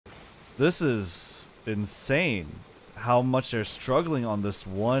This is insane how much they're struggling on this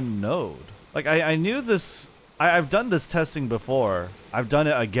one node. Like, I knew this. I've done this testing before. I've done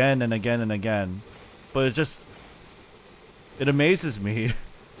it again and again and again. But it amazes me.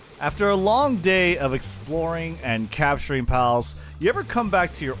 After a long day of exploring and capturing pals, you ever come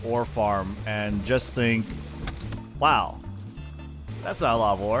back to your ore farm and just think, wow, that's not a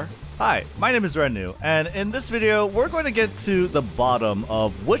lot of ore. Hi, my name is Renu, and in this video, we're going to get to the bottom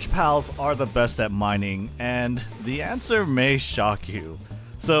of which pals are the best at mining, and the answer may shock you.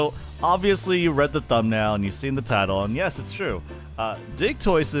 So, obviously you read the thumbnail and you've seen the title, and yes, it's true.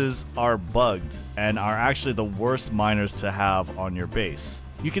 Digtoises are bugged and are actually the worst miners to have on your base.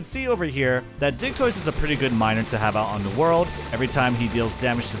 You can see over here that Digtoise is a pretty good miner to have out on the world. Every time he deals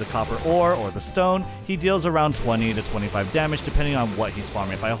damage to the copper ore or the stone, he deals around 20 to 25 damage depending on what he's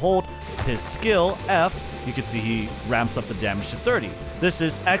farming. If I hold his skill, F, you can see he ramps up the damage to 30. This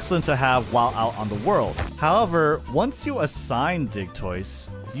is excellent to have while out on the world. However, once you assign Digtoise,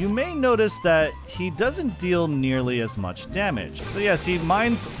 you may notice that he doesn't deal nearly as much damage. So yes, he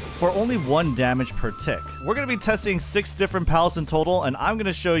mines for only 1 damage per tick. We're going to be testing 6 different pals in total, and I'm going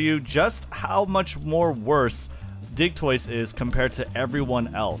to show you just how much more worse Digtoise is compared to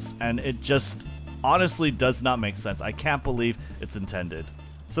everyone else. And it just honestly does not make sense. I can't believe it's intended.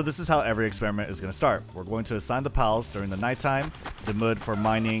 So this is how every experiment is going to start. We're going to assign the pals during the nighttime, Demud for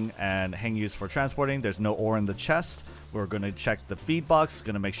mining, and Hengyus for transporting. There's no ore in the chest. We're going to check the feed box,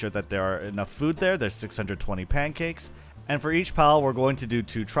 going to make sure that there are enough food there. There's 620 pancakes. And for each pal, we're going to do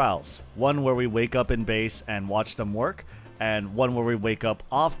 2 trials. One where we wake up in base and watch them work, and one where we wake up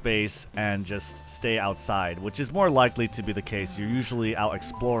off base and just stay outside, which is more likely to be the case. You're usually out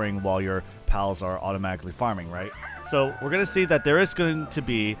exploring while your pals are automatically farming, right? So we're going to see that there is going to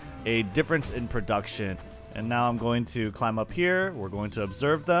be a difference in production. And now I'm going to climb up here. We're going to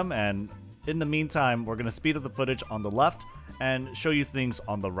observe them, and in the meantime, we're going to speed up the footage on the left and show you things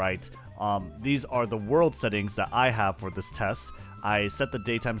on the right. These are the world settings that I have for this test. I set the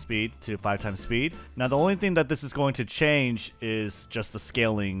daytime speed to 5 times speed. Now, the only thing that this is going to change is just the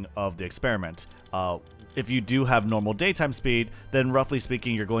scaling of the experiment. If you do have normal daytime speed, then roughly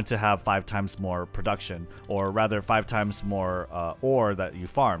speaking, you're going to have 5 times more production, or rather 5 times more ore that you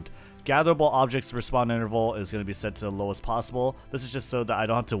farmed. Gatherable objects respawn interval is going to be set to the lowest possible. This is just so that I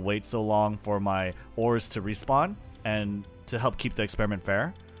don't have to wait so long for my ores to respawn and to help keep the experiment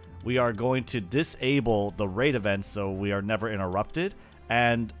fair. We are going to disable the raid events so we are never interrupted.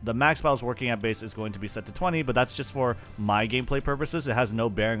 And the max pals working at base is going to be set to 20, but that's just for my gameplay purposes. It has no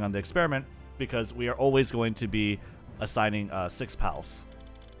bearing on the experiment because we are always going to be assigning 6 pals.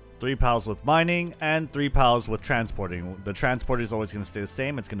 3 pals with mining, and 3 pals with transporting. The transporter is always going to stay the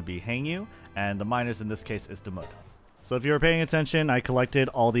same. It's going to be Hangyu, and the miners in this case is Demud. So if you were paying attention, I collected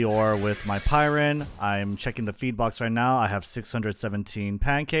all the ore with my Pyrin. I'm checking the feed box right now. I have 617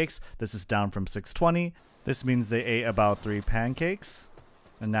 pancakes. This is down from 620. This means they ate about 3 pancakes.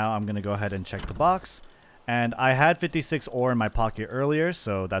 And now I'm going to go ahead and check the box. And I had 56 ore in my pocket earlier,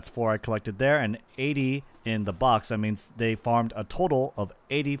 so that's 4 I collected there, and 80 in the box. That means they farmed a total of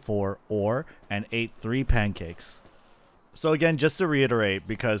 84 ore and ate 3 pancakes. So again, just to reiterate,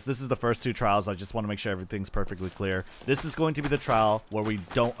 because this is the first 2 trials, I just want to make sure everything's perfectly clear. This is going to be the trial where we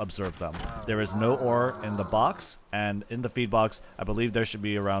don't observe them. There is no ore in the box, and in the feed box, I believe there should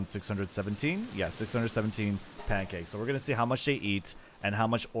be around 617. Yeah, 617 pancakes. So we're going to see how much they eat and how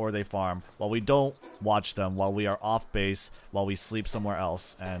much ore they farm while we don't watch them, while we are off base, while we sleep somewhere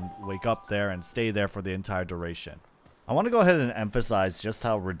else and wake up there and stay there for the entire duration. I want to go ahead and emphasize just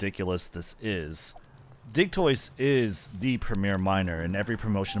how ridiculous this is. Digtoise is the premier miner in every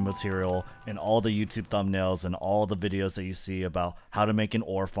promotional material, in all the YouTube thumbnails and all the videos that you see about how to make an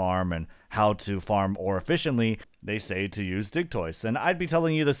ore farm and how to farm ore efficiently. They say to use Digtoise, and I'd be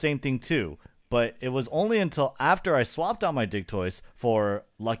telling you the same thing too. But it was only until after I swapped out my Digtoise for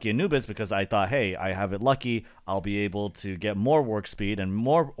Lucky Anubis, because I thought, hey, I have it lucky, I'll be able to get more work speed and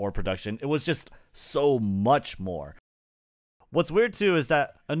more ore production. It was just so much more. What's weird too is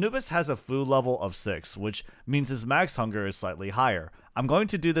that Anubis has a food level of 6, which means his max hunger is slightly higher. I'm going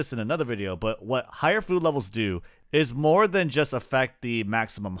to do this in another video, but what higher food levels do is more than just affect the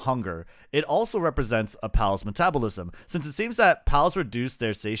maximum hunger. It also represents a pal's metabolism, since it seems that pals reduce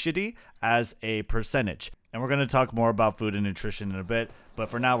their satiety as a percentage. And we're going to talk more about food and nutrition in a bit, but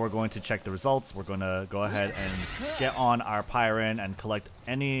for now we're going to check the results. We're going to go ahead and get on our Pyrin and collect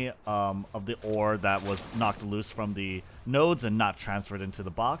any of the ore that was knocked loose from the nodes and not transferred into the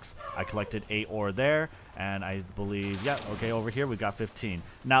box. I collected 8 ore there, and I believe, yeah, okay, over here we got 15.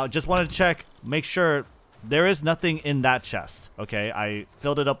 Now, just want to check, make sure There is nothing in that chest, okay? I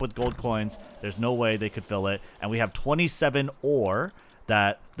filled it up with gold coins. There's no way they could fill it. And we have 27 ore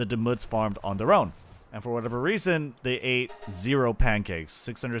that the Demuds farmed on their own. And for whatever reason, they ate 0 pancakes.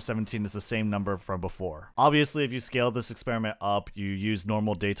 617 is the same number from before. Obviously, if you scale this experiment up, you use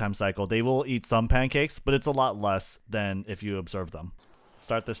normal daytime cycle, they will eat some pancakes, but it's a lot less than if you observe them.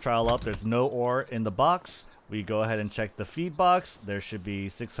 Start this trial up. There's no ore in the box. We go ahead and check the feed box. There should be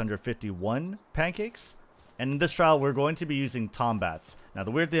 651 pancakes. And in this trial, we're going to be using tombats. Now,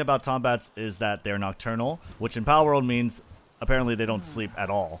 the weird thing about tombats is that they're nocturnal, which in Palworld means apparently they don't sleep at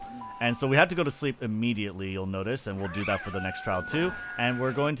all. And so we had to go to sleep immediately, you'll notice, and we'll do that for the next trial too. And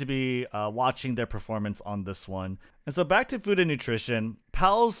we're going to be watching their performance on this one. And so back to food and nutrition,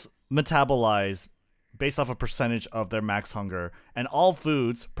 pals metabolize based off a percentage of their max hunger, and all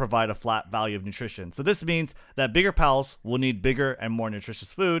foods provide a flat value of nutrition. So this means that bigger pals will need bigger and more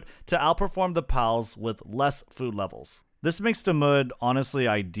nutritious food to outperform the pals with less food levels. This makes Demud honestly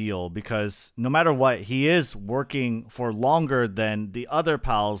ideal because no matter what, he is working for longer than the other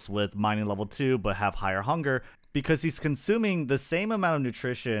pals with mining level 2 but have higher hunger, because he's consuming the same amount of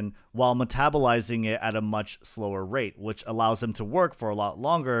nutrition while metabolizing it at a much slower rate, which allows him to work for a lot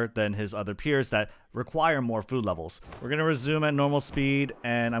longer than his other peers that require more food levels. We're going to resume at normal speed,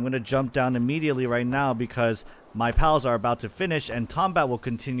 and I'm going to jump down immediately right now because my pals are about to finish, and Tombat will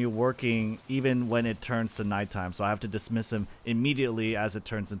continue working even when it turns to nighttime, so I have to dismiss him immediately as it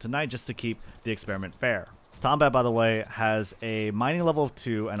turns into night just to keep the experiment fair. Tombat, by the way, has a mining level of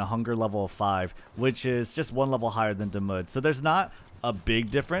 2 and a hunger level of 5, which is just 1 level higher than Demud. So there's not a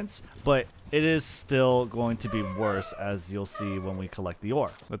big difference, but it is still going to be worse, as you'll see when we collect the ore.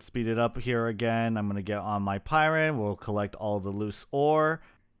 Let's speed it up here again. I'm going to get on my Pyron. We'll collect all the loose ore.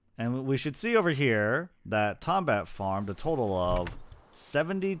 And we should see over here that Tombat farmed a total of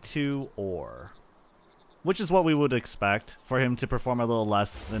 72 ore, which is what we would expect for him to perform a little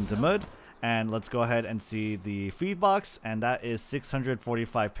less than Demud. And let's go ahead and see the feed box, and that is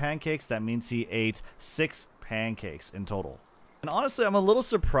 645 pancakes. That means he ate 6 pancakes in total. And honestly, I'm a little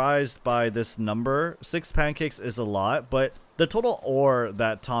surprised by this number. 6 pancakes is a lot, but the total ore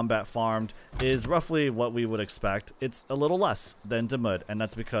that Tombat farmed is roughly what we would expect. It's a little less than Demud, and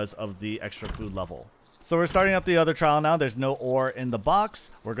that's because of the extra food level. So we're starting up the other trial now. There's no ore in the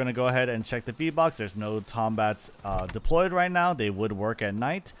box. We're going to go ahead and check the feed box. There's no Tombats deployed right now. They would work at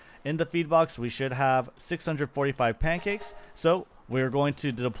night. In the feed box, we should have 645 pancakes. So we're going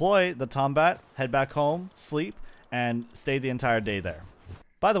to deploy the Tombat, head back home, sleep, and stay the entire day there.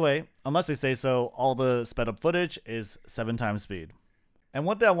 By the way, unless they say so, all the sped up footage is 7 times speed. And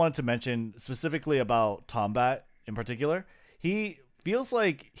one thing I wanted to mention specifically about Tombat in particular, he feels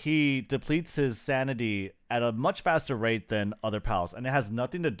like he depletes his sanity at a much faster rate than other pals. And it has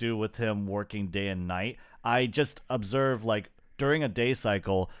nothing to do with him working day and night. I just observe, like, during a day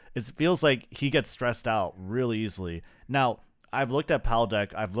cycle, it feels like he gets stressed out really easily. Now, I've looked at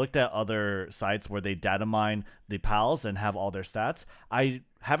PalDeck, I've looked at other sites where they data mine the pals and have all their stats. I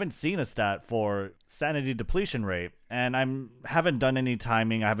haven't seen a stat for sanity depletion rate, and I haven't done any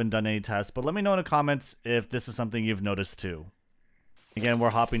timing, I haven't done any tests, but let me know in the comments if this is something you've noticed too. Again, we're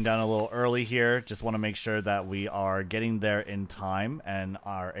hopping down a little early here. Just want to make sure that we are getting there in time and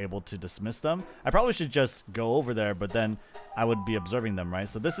are able to dismiss them. I probably should just go over there, but then I would be observing them, right?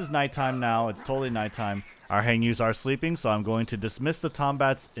 So this is nighttime now. It's totally nighttime. Our Hangyus are sleeping, so I'm going to dismiss the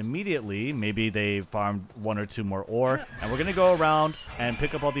Tombats immediately. Maybe they farmed 1 or 2 more ore. And we're going to go around and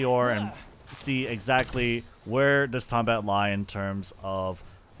pick up all the ore and see exactly where does Tombat lie in terms of,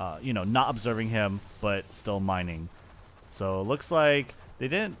 you know, not observing him, but still mining. So it looks like they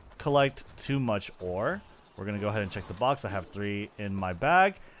didn't collect too much ore. We're going to go ahead and check the box. I have 3 in my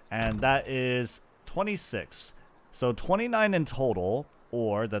bag, and that is 26. So 29 in total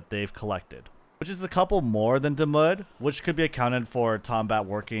ore that they've collected, which is a couple more than Demud, which could be accounted for Tombat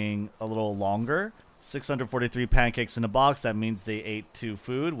working a little longer. 643 pancakes in a box. That means they ate 2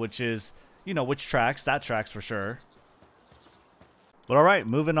 food, which is, you know, which tracks. That tracks for sure. But alright,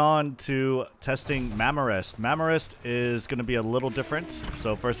 moving on to testing Mammorest. Mammorest is going to be a little different.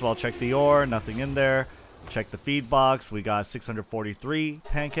 So first of all, check the ore, nothing in there. Check the feed box, we got 643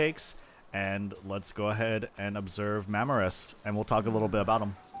 pancakes. And let's go ahead and observe Mammorest, and we'll talk a little bit about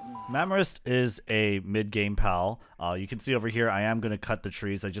him. Mammorest is a mid-game pal. You can see over here, I am going to cut the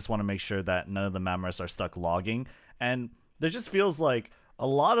trees. I just want to make sure that none of the Mammorests are stuck logging. And there just feels like a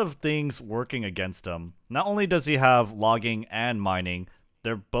lot of things working against him. Not only does he have logging and mining,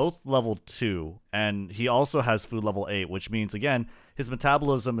 they're both level 2, and he also has food level 8, which means, again, his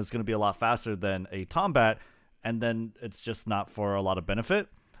metabolism is going to be a lot faster than a Tombat, and then it's just not for a lot of benefit.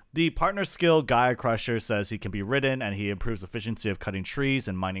 The partner skill Gaia Crusher says he can be ridden and he improves efficiency of cutting trees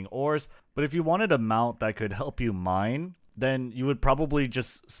and mining ores, but if you wanted a mount that could help you mine, then you would probably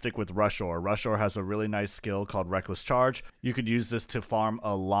just stick with Rush Ore. Rush Ore has a really nice skill called Reckless Charge. You could use this to farm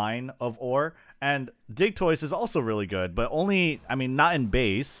a line of ore, and Digtoise is also really good, but only, I mean, not in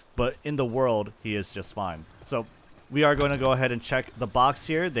base, but in the world, he is just fine. So we are going to go ahead and check the box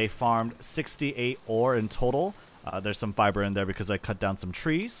here. They farmed 68 ore in total. There's some fiber in there because I cut down some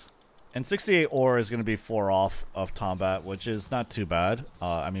trees. And 68 ore is going to be 4 off of Tombat, which is not too bad.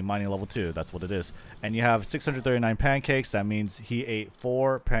 I mean, mining level 2, that's what it is. And you have 639 pancakes. That means he ate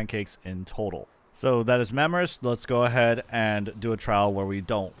 4 pancakes in total. So that is Mammoris. Let's go ahead and do a trial where we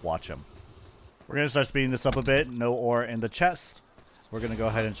don't watch him. We're going to start speeding this up a bit. No ore in the chest. We're going to go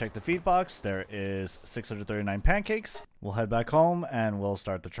ahead and check the feed box. There is 639 pancakes. We'll head back home and we'll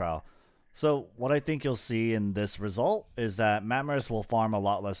start the trial. So what I think you'll see in this result is that Mammoris will farm a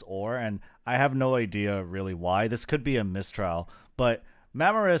lot less ore, and I have no idea really why. This could be a mistrial, but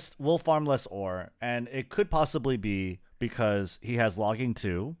Mammoris will farm less ore, and it could possibly be because he has logging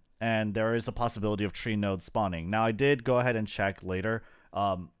 2, and there is a possibility of tree node spawning. Now, I did go ahead and check later.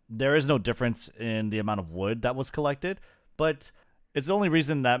 There is no difference in the amount of wood that was collected, but it's the only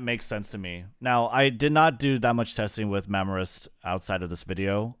reason that makes sense to me. Now, I did not do that much testing with Mammoris outside of this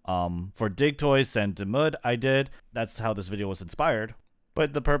video. For Digtoise and Demud, I did. That's how this video was inspired.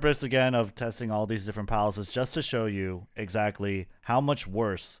 But the purpose, again, of testing all these different pals is just to show you exactly how much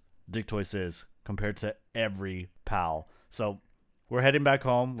worse Digtoise is compared to every pal. So, we're heading back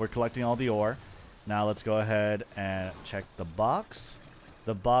home. We're collecting all the ore. Now, let's go ahead and check the box.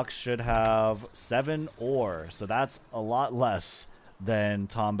 The box should have 7 ore, so that's a lot less than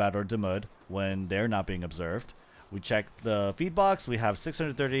Tombat or Demud when they're not being observed. We checked the feed box. We have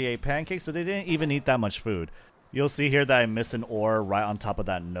 638 pancakes, so they didn't even eat that much food. You'll see here that I missed an ore right on top of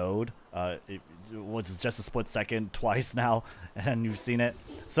that node. It was just a split second twice now, and you've seen it.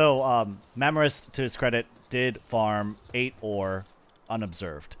 So Mammoris, to his credit, did farm 8 ore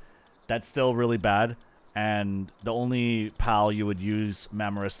unobserved. That's still really bad, and the only pal you would use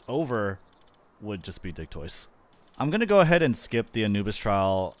Mammoris over would just be Digtoise. I'm going to go ahead and skip the Anubis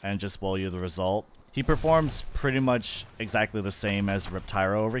trial and just spoil you the result. He performs pretty much exactly the same as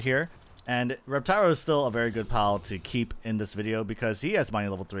Reptyro over here. And Reptyro is still a very good pal to keep in this video because he has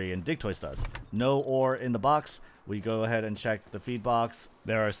mining level 3 and Digtoise does. No ore in the box. We go ahead and check the feed box.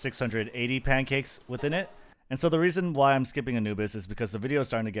 There are 680 pancakes within it. And so the reason why I'm skipping Anubis is because the video is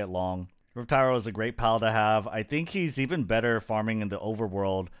starting to get long. Reptyro is a great pal to have. I think he's even better farming in the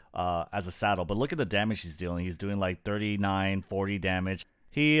overworld as a saddle. But look at the damage he's dealing. He's doing like 39, 40 damage.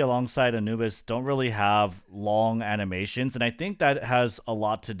 He, alongside Anubis, don't really have long animations. And I think that has a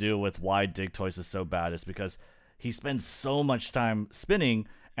lot to do with why Digtoise is so bad. Is because he spends so much time spinning.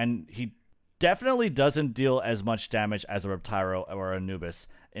 And he definitely doesn't deal as much damage as a Reptyro or Anubis.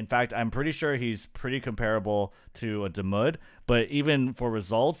 In fact, I'm pretty sure he's pretty comparable to a Demud, but even for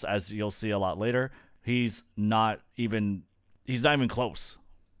results, as you'll see a lot later, he's not even close.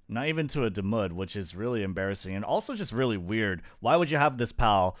 Not even to a Demud, which is really embarrassing and also just really weird. Why would you have this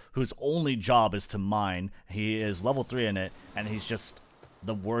pal whose only job is to mine? He is level 3 in it, and he's just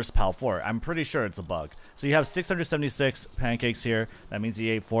the worst pal for it. I'm pretty sure it's a bug. So you have 676 pancakes here. That means he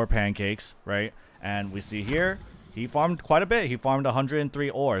ate 4 pancakes, right? And we see here, he farmed quite a bit. He farmed 103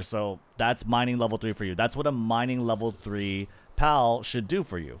 ore, so that's mining level 3 for you. That's what a mining level 3 pal should do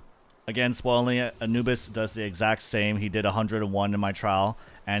for you. Again, spoiling it, Anubis does the exact same. He did 101 in my trial,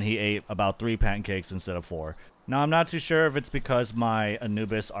 and he ate about 3 pancakes instead of 4. Now, I'm not too sure if it's because my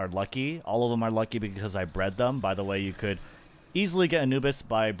Anubis are lucky. All of them are lucky because I bred them. By the way, you could easily get Anubis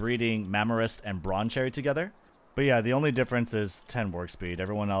by breeding Mammoris and Broncherry together. But yeah, the only difference is 10 work speed.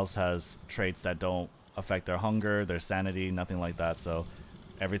 Everyone else has traits that don't affect their hunger, their sanity, nothing like that, so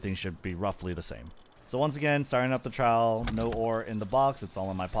everything should be roughly the same. So once again, starting up the trial, no ore in the box, it's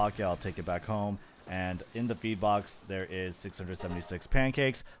all in my pocket, I'll take it back home, and in the feed box, there is 676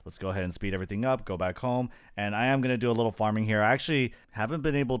 pancakes. Let's go ahead and speed everything up, go back home, and I am going to do a little farming here. I actually haven't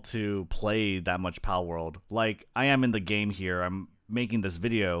been able to play that much Palworld. Like, I am in the game here, I'm making this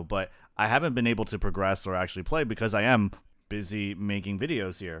video, but I haven't been able to progress or actually play because I am busy making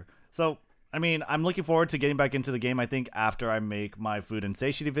videos here. So I mean, I'm looking forward to getting back into the game. I think after I make my food and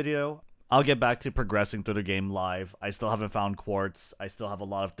satiety video, I'll get back to progressing through the game live. I still haven't found quartz. I still have a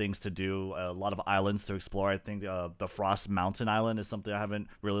lot of things to do, a lot of islands to explore. I think the Frost Mountain Island is something I haven't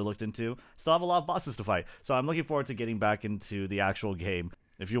really looked into. Still have a lot of bosses to fight. So I'm looking forward to getting back into the actual game.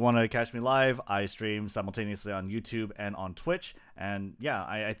 If you want to catch me live, I stream simultaneously on YouTube and on Twitch. And yeah,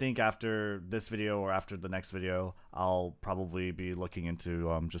 I think after this video or after the next video, I'll probably be looking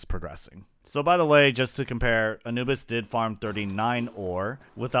into just progressing. So by the way, just to compare, Anubis did farm 39 ore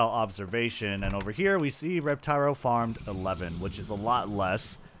without observation. And over here we see Reptiro farmed 11, which is a lot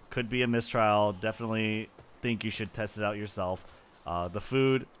less. Could be a mistrial. Definitely think you should test it out yourself. The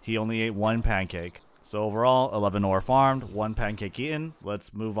food, he only ate 1 pancake. So overall, 11 ore farmed, 1 pancake eaten.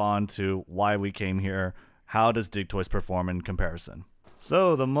 Let's move on to why we came here. How does Digtoise perform in comparison?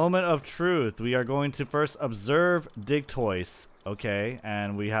 So the moment of truth, we are going to first observe Digtoise. Okay,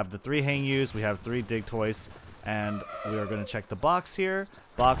 and we have the 3 Hangyus, we have 3 Digtoise, and we are going to check the box here.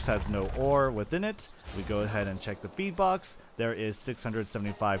 Box has no ore within it. We go ahead and check the feed box. There is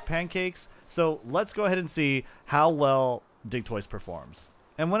 675 pancakes. So let's go ahead and see how well Digtoise performs.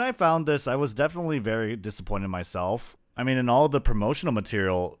 And when I found this, I was definitely very disappointed in myself. I mean, in all the promotional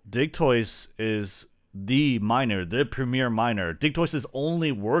material, Digtoise is the miner, the premier miner. Digtoise's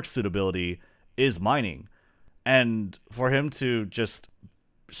only work suitability is mining. And for him to just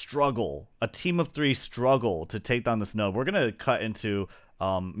struggle, a team of 3 struggle to take down this node, we're going to cut into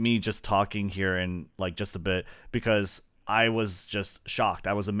me just talking here in like just a bit because I was just shocked.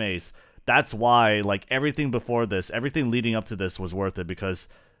 I was amazed. That's why, like, everything before this, everything leading up to this was worth it because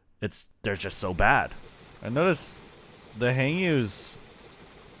they're just so bad. I notice the Hangyus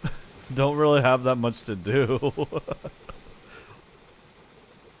don't really have that much to do.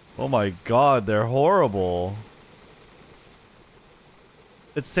 Oh my god, they're horrible.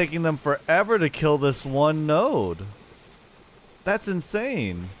 It's taking them forever to kill this one node. That's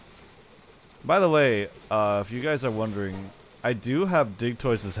insane. By the way, if you guys are wondering, I do have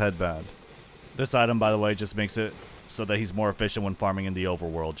Digtoise's headband. This item, by the way, just makes it so that he's more efficient when farming in the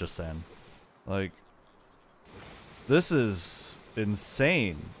overworld, just saying. Like, this is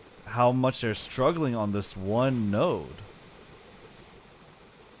insane how much they're struggling on this one node.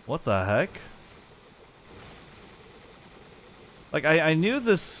 What the heck? Like, I knew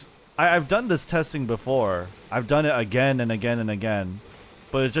this... I've done this testing before. I've done it again and again and again.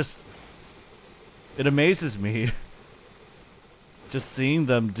 But it amazes me just seeing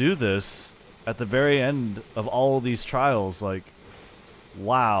them do this at the very end of all of these trials. Like,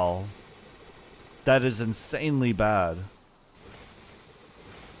 wow. That is insanely bad.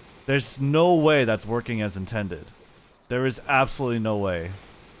 There's no way that's working as intended. There is absolutely no way.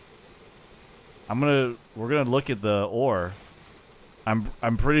 We're gonna look at the ore.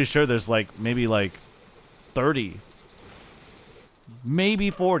 I'm pretty sure there's like maybe like 30, maybe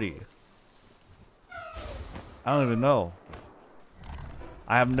 40. I don't even know.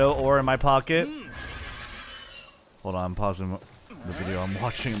 I have no ore in my pocket. Hold on, I'm pausing the video I'm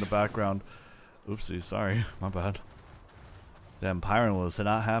watching in the background. Oopsie, sorry, my bad. Damn, Pyron was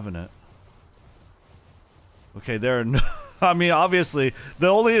not having it. Okay, there are no... I mean, obviously, the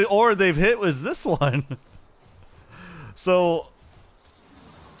only ore they've hit was this one. So...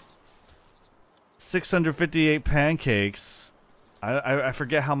 658 pancakes. I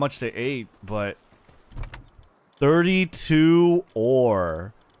forget how much they ate, but... 32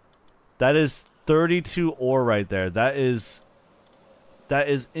 ore. That is 32 ore right there. That is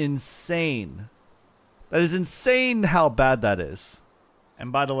insane. That is insane how bad that is.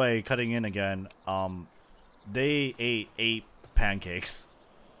 And by the way, cutting in again, they ate 8 pancakes.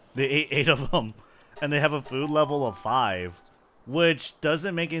 They ate 8 of them. And they have a food level of 5. Which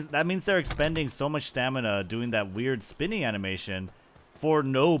doesn't make it... That means they're expending so much stamina doing that weird spinning animation for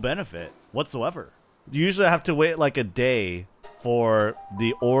no benefit whatsoever. You usually have to wait like a day for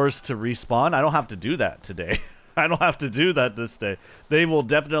the ores to respawn. I don't have to do that today. I don't have to do that this day. They will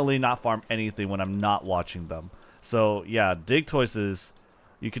definitely not farm anything when I'm not watching them. So yeah, Digtoises,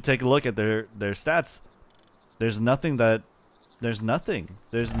 you could take a look at their stats. There's nothing. There's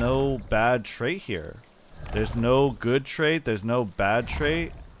no bad trait here. There's no good trait. There's no bad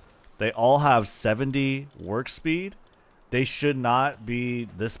trait. They all have 70 work speed. They should not be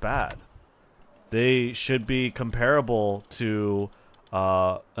this bad. They should be comparable to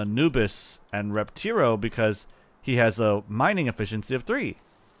Anubis and Reptiro because he has a mining efficiency of 3.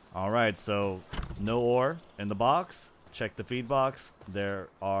 Alright, so no ore in the box. Check the feed box. There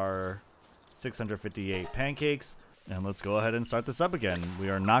are 658 pancakes. And let's go ahead and start this up again. We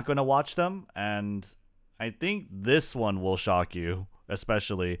are not going to watch them, and I think this one will shock you,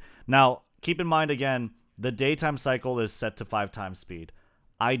 especially. Now, keep in mind again, the daytime cycle is set to 5 times speed.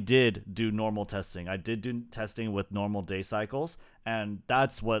 I did do normal testing. I did do testing with normal day cycles, and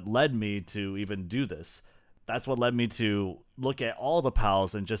that's what led me to even do this. That's what led me to look at all the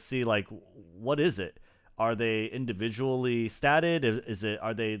pals and just see, like, what is it? Are they individually statted? Is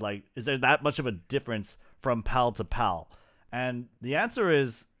there that much of a difference from PAL to PAL? And the answer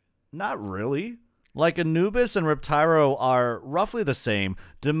is not really. Like, Anubis and Reptyro are roughly the same.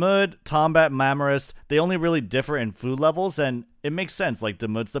 Demud, Tombat, Mamorist, they only really differ in food levels, and it makes sense. Like,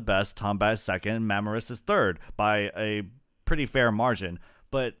 Demud's the best, Tombat is second, and Mamorist is third by a pretty fair margin.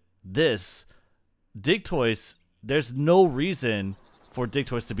 But this, Digtoise, there's no reason for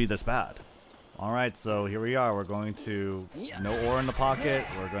Digtoise to be this bad. Alright, so here we are. We're going to... No ore in the pocket.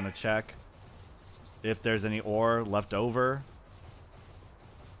 We're going to check if there's any ore left over.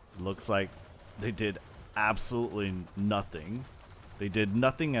 Looks like they did absolutely nothing. They did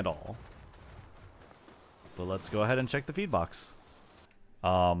nothing at all. But let's go ahead and check the feed box.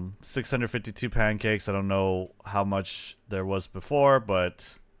 652 pancakes. I don't know how much there was before,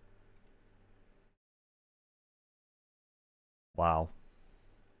 but... Wow.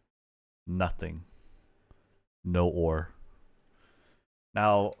 Nothing. No ore.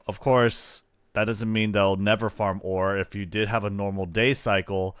 Now, of course, that doesn't mean they'll never farm ore. If you did have a normal day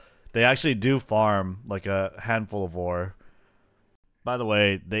cycle, they actually do farm like a handful of ore. By the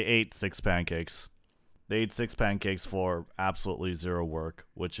way, they ate 6 pancakes. They ate 6 pancakes for absolutely 0 work,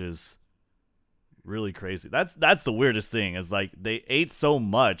 which is really crazy. That's the weirdest thing, is like they ate so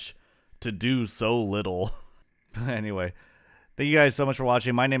much to do so little. Anyway, thank you guys so much for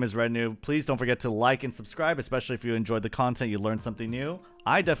watching. My name is Red Noob. Please don't forget to like and subscribe, especially if you enjoyed the content, you learned something new.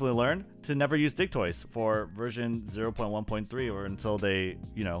 I definitely learned to never use Digtoise for version 0.1.3 or until they,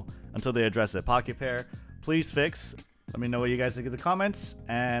 until they address it. Pocket Pair, please fix. Let me know what you guys think in the comments,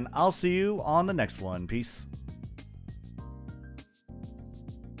 and I'll see you on the next one. Peace.